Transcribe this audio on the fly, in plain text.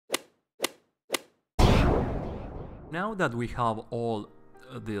Now that we have all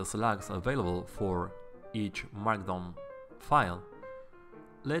the slugs available for each Markdown file,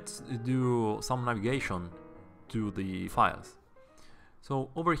 let's do some navigation to the files.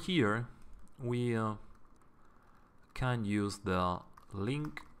 So over here we can use the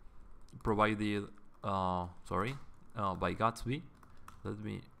link provided by Gatsby. Let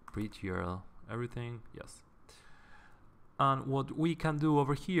me print here everything. Yes. And what we can do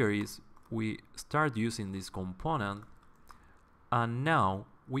over here is we start using this component, and now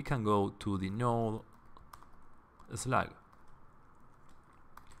we can go to the node slug.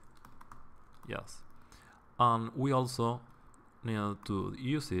 Yes. And we also need to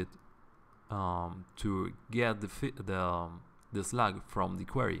use it to get the slug from the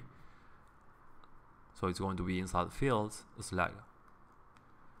query. So it's going to be inside fields slug.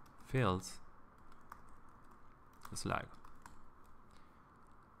 Fields slug.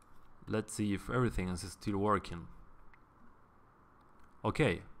 Let's see if everything is still working.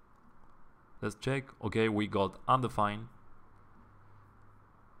 Okay. Let's check. Okay, we got undefined.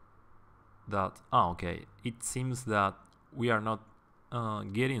 Okay. It seems that we are not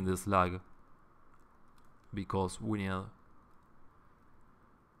getting the slug because we need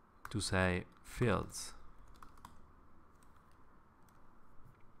to say fields.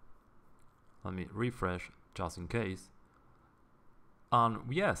 Let me refresh just in case. And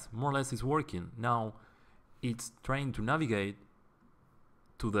yes, more or less it's working. Now it's trying to navigate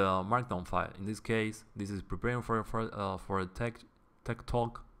to the Markdown file. In this case, this is preparing for a tech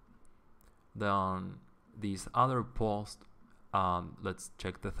talk. Then this other post, and let's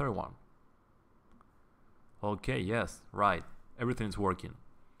check the third one. Okay, yes, right, everything is working.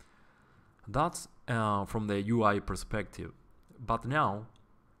 That's from the UI perspective. But now,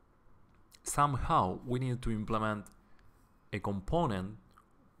 somehow we need to implement a component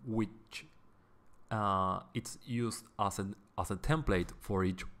which it's used as a template for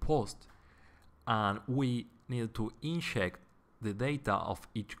each post, and we need to inject the data of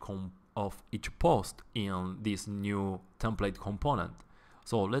each post in this new template component.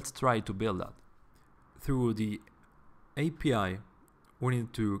 So let's try to build that. Through the API, we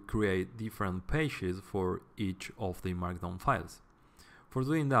need to create different pages for each of the Markdown files. For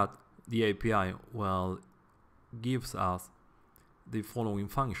doing that, the API gives us the following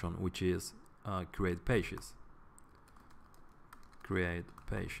function, which is create pages. Create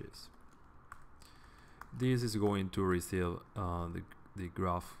pages. This is going to receive the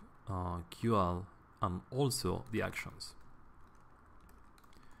graph QL and also the actions.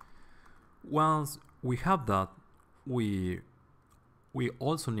 Once we have that, we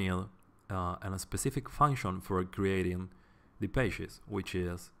also need a specific function for creating the pages, which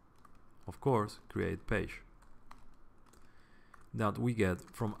is, of course, create page, that we get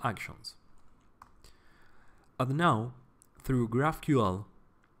from actions. And now, through GraphQL,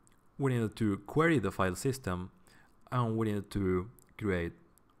 we need to query the file system, and we need to create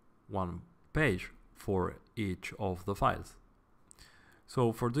one page for each of the files.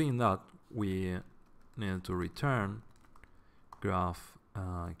 So for doing that, we need to return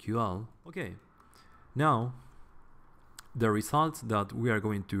GraphQL. Okay, now the results that we are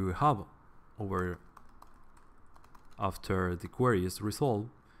going to have after the query is resolved,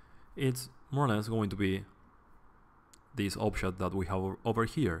 it's more or less going to be this object that we have over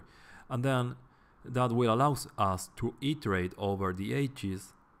here, and then that will allow us to iterate over the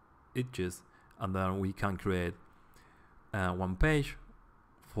edges, and then we can create one page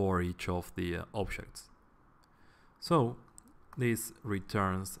for each of the objects. So this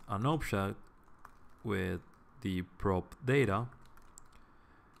returns an object with the prop data,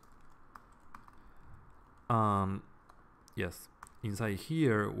 and yes, inside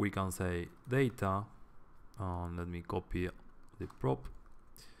here we can say data, let me copy the prop,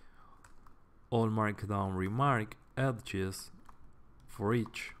 all Markdown remark edges for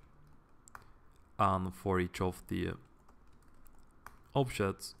each, and for each of the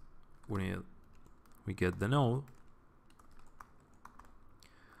objects we get the node,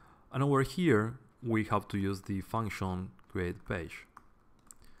 and over here we have to use the function create page.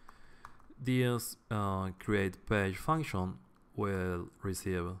 This create page function will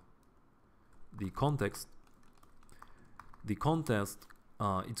receive the context. The context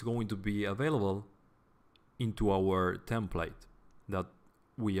it's going to be available into our template that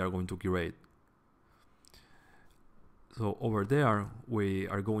we are going to create. So over there we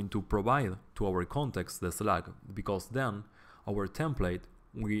are going to provide to our context the slug, because then our template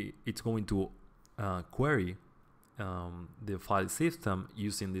it's going to query the file system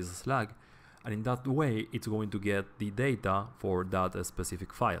using this slug, and in that way it's going to get the data for that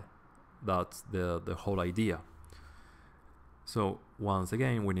specific file. That's the whole idea. So once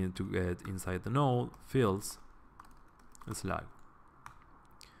again, we need to get inside the node fields slug.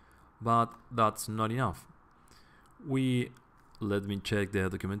 But that's not enough. Let me check the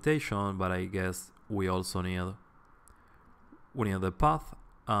documentation, but I guess we also need the path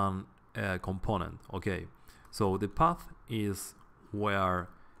and a component. Okay, so the path is where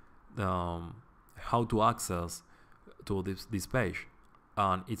how to access to this page,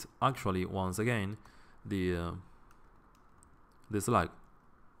 and it's actually once again the slug,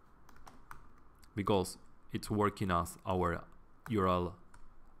 because it's working as our URL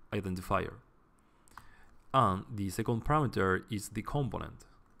identifier. And the second parameter is the component,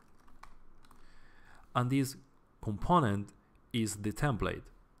 and this component is the template.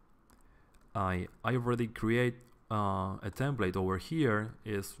 I already create a template over here.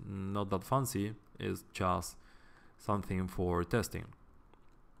 It's not that fancy, it's just something for testing.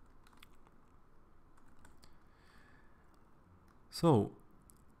 So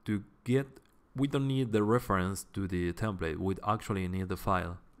we don't need the reference to the template, we actually need the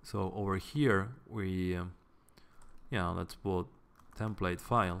file. So over here let's put template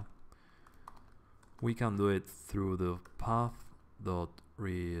file. We can do it through the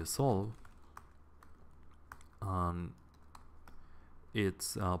path.resolve, and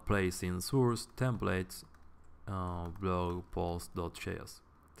it's placed in source templates blog post.js,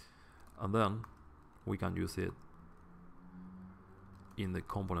 and then we can use it in the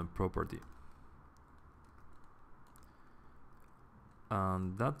component property,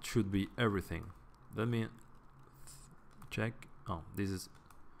 and that should be everything. Let me check. Oh, this is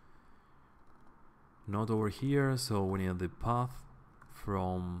not over here, so we need the path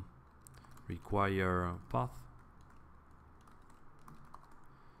from require path.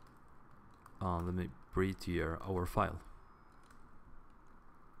 Let me prettier our file.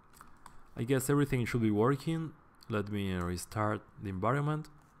 I guess everything should be working. Let me restart the environment.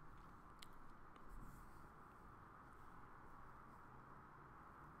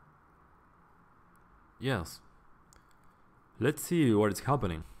 Yes. Let's see what is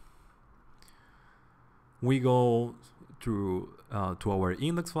happening. We go to our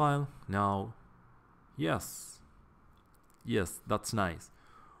index file now. Yes, that's nice.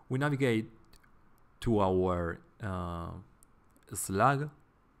 We navigate to our slug,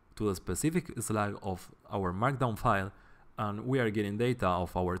 to the specific slug of our Markdown file, and we are getting data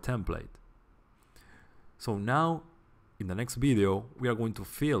of our template. So now, in the next video, we are going to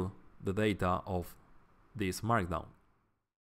fill the data of this Markdown.